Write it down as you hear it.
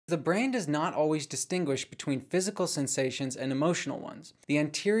The brain does not always distinguish between physical sensations and emotional ones. The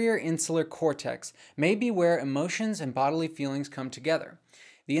anterior insular cortex may be where emotions and bodily feelings come together.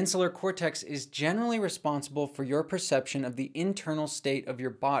 The insular cortex is generally responsible for your perception of the internal state of your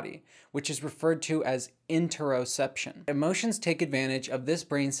body, which is referred to as interoception. Emotions take advantage of this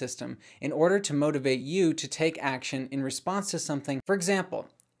brain system in order to motivate you to take action in response to something. For example,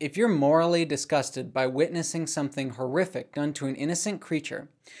 if you're morally disgusted by witnessing something horrific done to an innocent creature,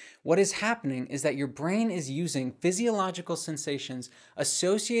 what is happening is that your brain is using physiological sensations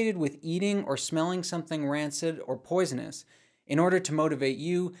associated with eating or smelling something rancid or poisonous in order to motivate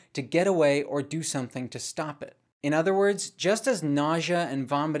you to get away or do something to stop it. In other words, just as nausea and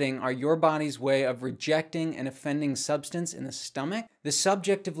vomiting are your body's way of rejecting an offending substance in the stomach, the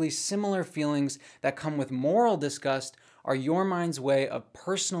subjectively similar feelings that come with moral disgust are your mind's way of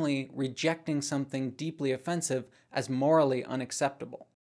personally rejecting something deeply offensive as morally unacceptable.